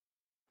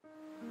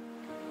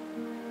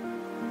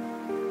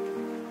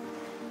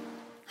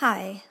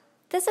Hi,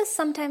 this is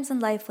Sometimes in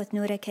Life with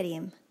Noura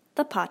Karim,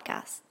 the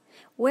podcast,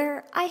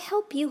 where I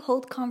help you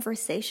hold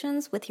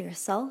conversations with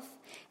yourself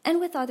and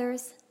with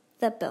others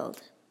that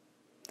build.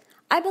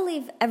 I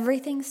believe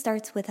everything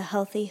starts with a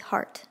healthy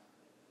heart.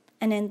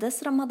 And in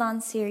this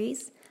Ramadan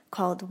series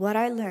called What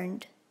I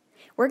Learned,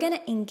 we're going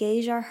to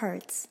engage our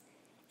hearts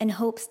in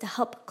hopes to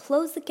help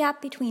close the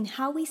gap between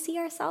how we see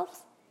ourselves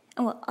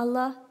and what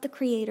Allah, the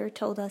Creator,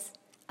 told us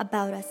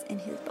about us in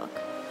His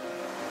book.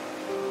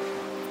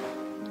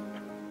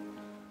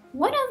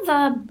 One of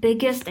the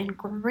biggest and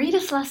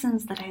greatest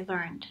lessons that I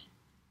learned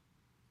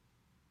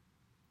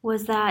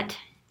was that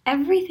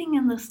everything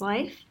in this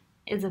life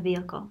is a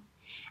vehicle.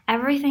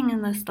 Everything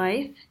in this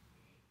life,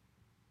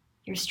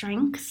 your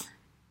strengths,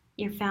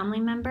 your family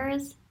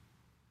members,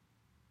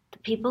 the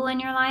people in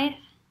your life,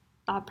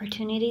 the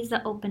opportunities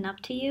that open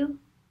up to you,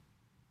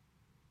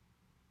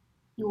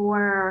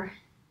 your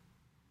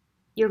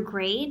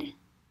grade,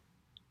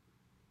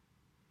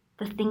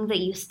 the thing that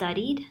you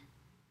studied,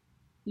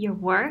 your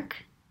work,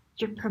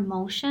 your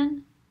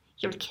promotion,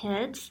 your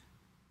kids,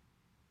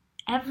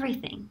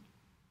 everything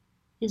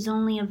is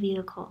only a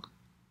vehicle.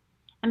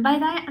 And by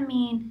that I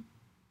mean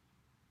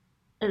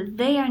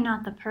they are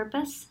not the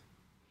purpose.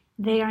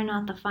 They are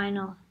not the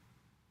final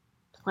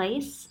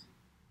place.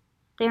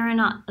 They are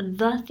not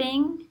the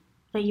thing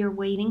that you're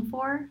waiting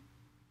for.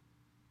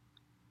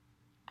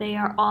 They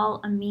are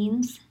all a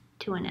means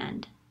to an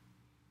end.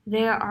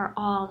 They are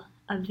all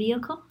a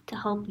vehicle to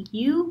help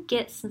you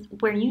get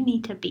where you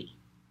need to be.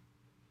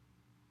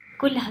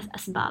 كلها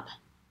أسباب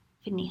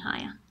في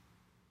النهاية.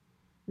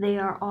 They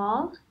are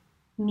all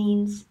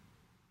means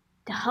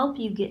to help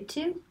you get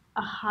to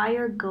a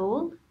higher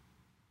goal,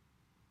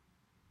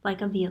 like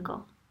a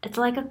vehicle. It's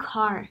like a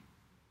car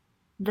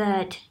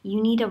that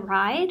you need a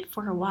ride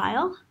for a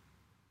while.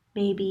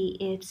 Maybe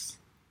it's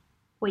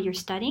what you're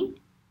studying,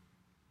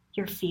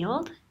 your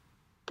field,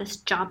 this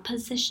job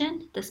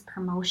position, this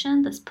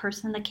promotion, this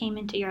person that came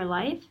into your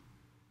life,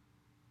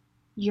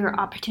 your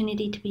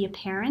opportunity to be a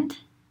parent.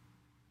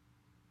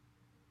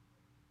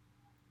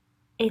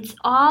 It's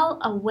all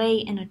a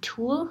way and a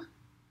tool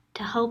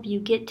to help you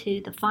get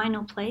to the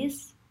final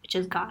place, which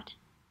is God.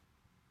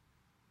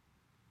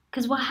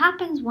 Because what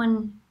happens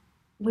when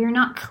we're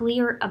not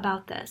clear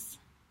about this,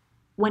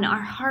 when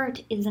our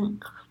heart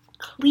isn't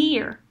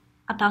clear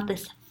about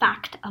this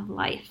fact of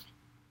life,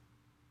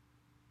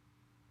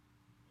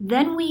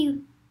 then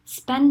we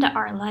spend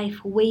our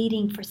life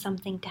waiting for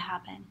something to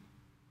happen.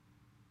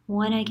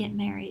 When I get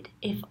married,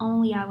 if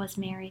only I was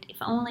married, if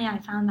only I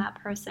found that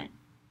person.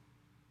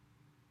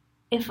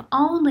 If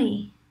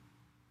only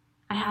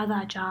I had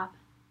that job.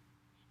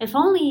 If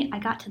only I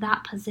got to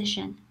that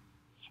position.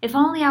 If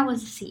only I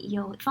was a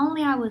CEO. If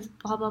only I was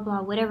blah, blah,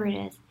 blah, whatever it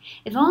is.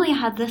 If only I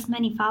had this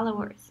many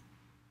followers.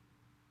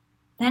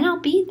 Then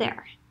I'll be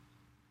there.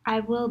 I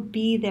will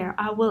be there.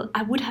 I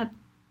would have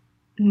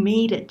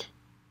made it.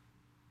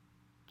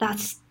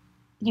 That's,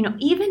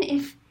 even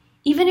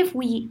if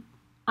we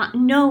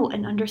know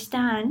and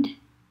understand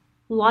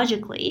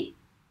logically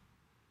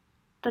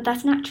that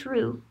that's not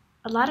true,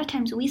 a lot of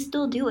times we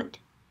still do it.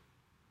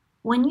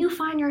 When you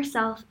find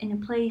yourself in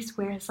a place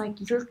where it's like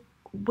you're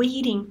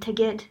waiting to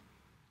get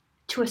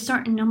to a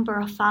certain number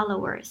of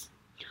followers,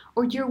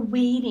 or you're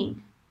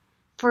waiting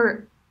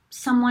for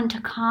someone to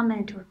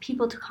comment or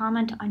people to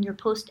comment on your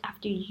post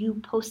after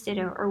you posted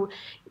it, or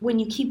when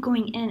you keep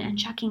going in and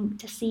checking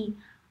to see,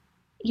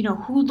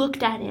 who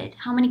looked at it,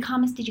 how many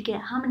comments did you get,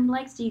 how many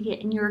likes did you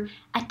get, and you're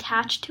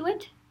attached to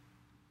it,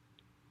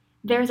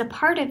 there's a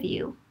part of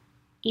you,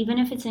 even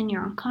if it's in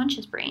your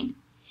unconscious brain,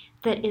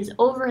 that is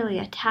overly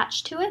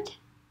attached to it,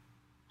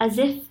 as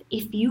if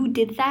you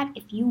did that,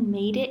 if you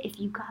made it, if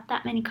you got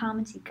that many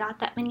comments, you got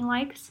that many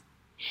likes,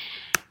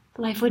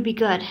 life would be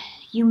good.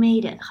 You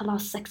made it.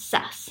 Khalas,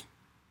 success.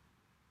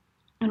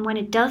 And when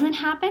it doesn't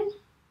happen,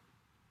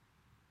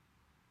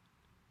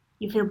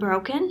 you feel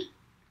broken,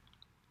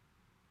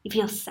 you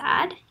feel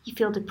sad, you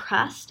feel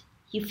depressed,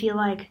 you feel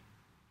like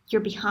you're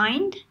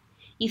behind,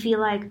 you feel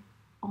like,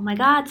 oh my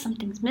God,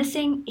 something's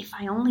missing. If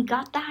I only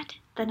got that,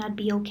 then I'd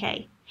be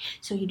okay.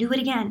 So you do it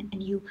again,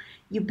 and you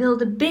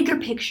build a bigger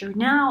picture.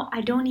 Now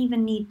I don't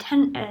even need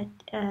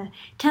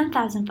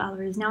 10,000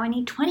 followers. Now I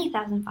need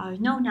 20,000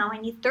 followers. No, now I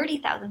need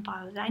 30,000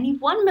 followers. I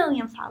need 1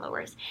 million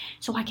followers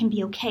so I can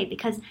be okay,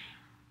 because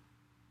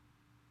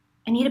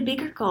I need a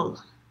bigger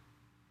goal.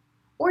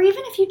 Or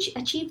even if you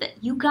achieve it,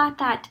 you got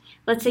that,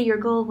 let's say your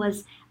goal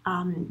was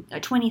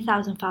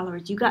 20,000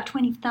 followers. You got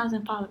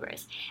 20,000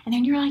 followers. And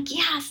then you're like,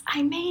 yes,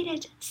 I made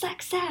it.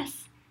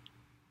 Success.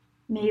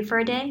 Maybe for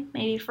a day,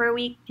 maybe for a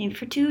week, maybe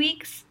for 2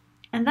 weeks.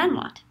 And then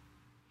what?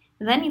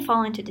 Then you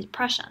fall into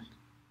depression.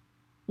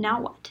 Now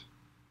what?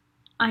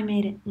 I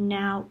made it.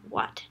 Now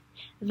what?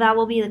 That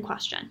will be the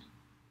question.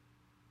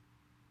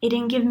 It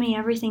didn't give me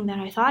everything that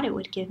I thought it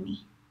would give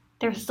me.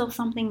 There's still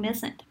something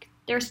missing.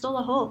 There's still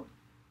a hole.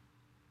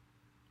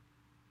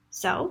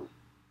 So,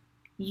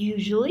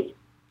 usually,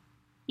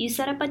 you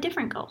set up a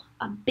different goal,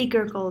 a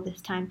bigger goal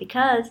this time,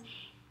 because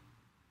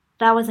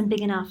that wasn't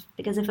big enough.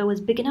 Because if it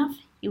was big enough,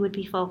 you would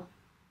be full.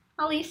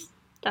 At least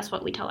That's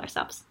what we tell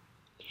ourselves.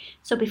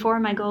 So before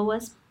my goal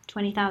was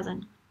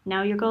 20,000.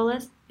 Now your goal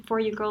is, before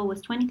your goal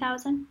was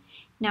 20,000,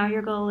 now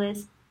your goal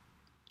is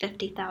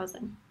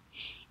 50,000.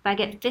 If I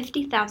get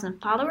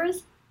 50,000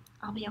 followers,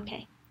 I'll be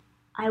okay.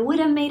 I would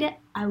have made it.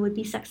 I would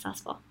be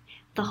successful.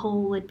 The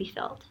hole would be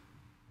filled.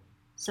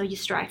 So you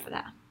strive for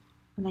that.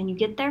 And then you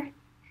get there,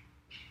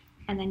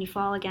 and then you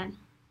fall again.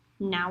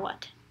 Now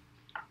what?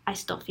 I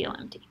still feel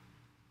empty.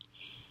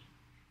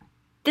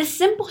 This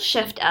simple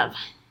shift of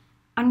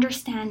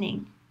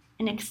understanding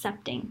and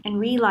accepting and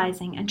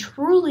realizing and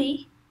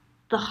truly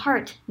the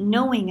heart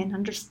knowing and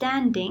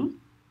understanding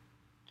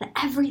that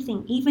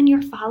everything, even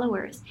your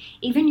followers,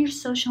 even your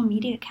social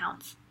media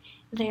accounts,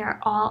 they are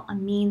all a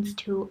means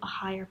to a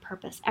higher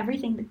purpose.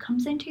 Everything that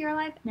comes into your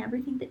life and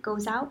everything that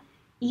goes out,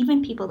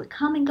 even people that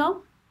come and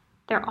go,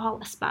 they're all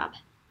asbab.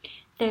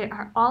 They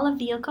are all a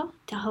vehicle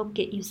to help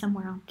get you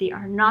somewhere else. They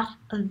are not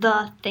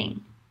the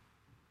thing.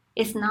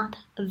 It's not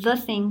the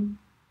thing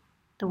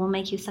that will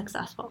make you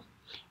successful.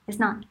 It's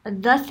not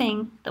the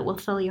thing that will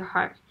fill your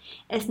heart.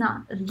 It's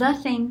not the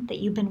thing that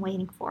you've been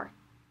waiting for.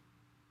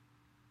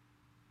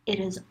 It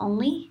is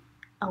only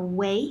a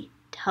way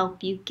to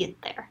help you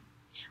get there.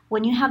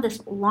 When you have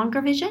this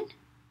longer vision,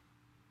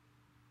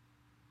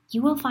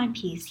 you will find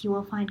peace, you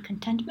will find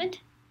contentment,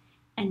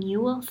 and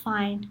you will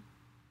find,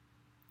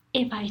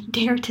 if I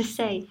dare to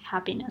say,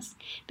 happiness,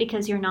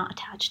 because you're not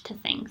attached to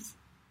things.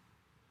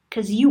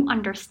 Because you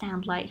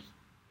understand life.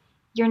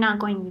 You're not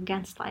going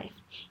against life.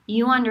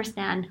 You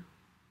understand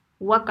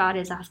what God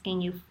is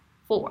asking you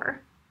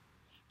for,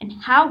 and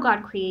how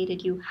God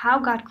created you, how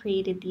God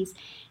created these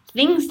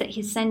things that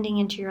He's sending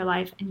into your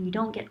life, and you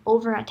don't get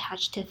over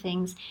attached to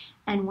things,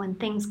 and when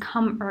things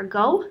come or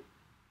go,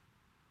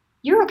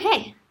 you're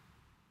okay.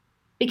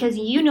 Because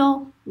you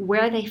know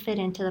where they fit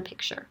into the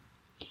picture.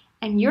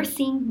 And you're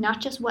seeing not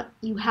just what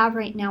you have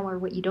right now or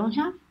what you don't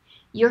have,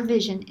 your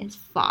vision is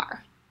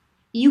far.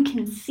 You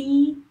can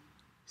see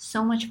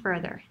so much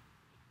further.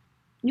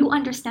 You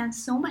understand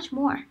so much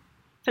more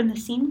from the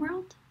seen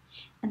world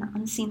and the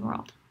unseen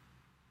world.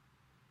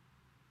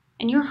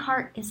 And your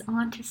heart is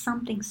on to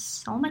something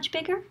so much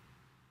bigger.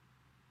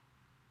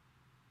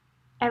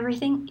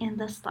 Everything in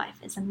this life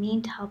is a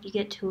mean to help you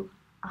get to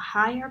a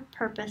higher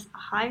purpose, a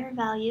higher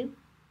value,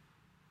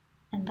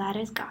 and that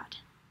is God.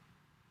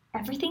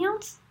 Everything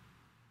else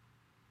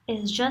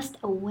is just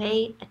a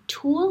way, a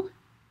tool,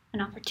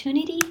 an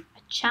opportunity,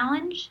 a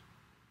challenge.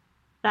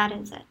 That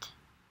is it.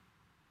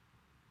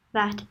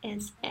 That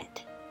is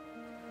it.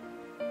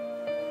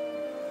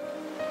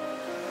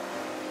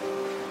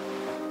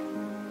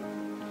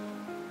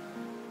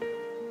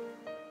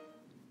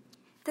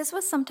 This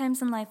was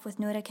Sometimes in Life with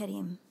Noura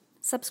Karim.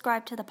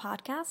 Subscribe to the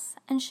podcast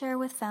and share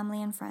with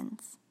family and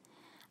friends.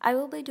 I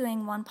will be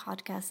doing one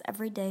podcast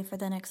every day for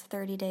the next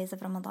 30 days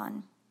of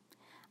Ramadan.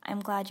 I'm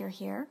glad you're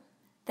here.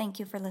 Thank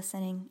you for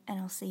listening, and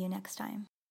I'll see you next time.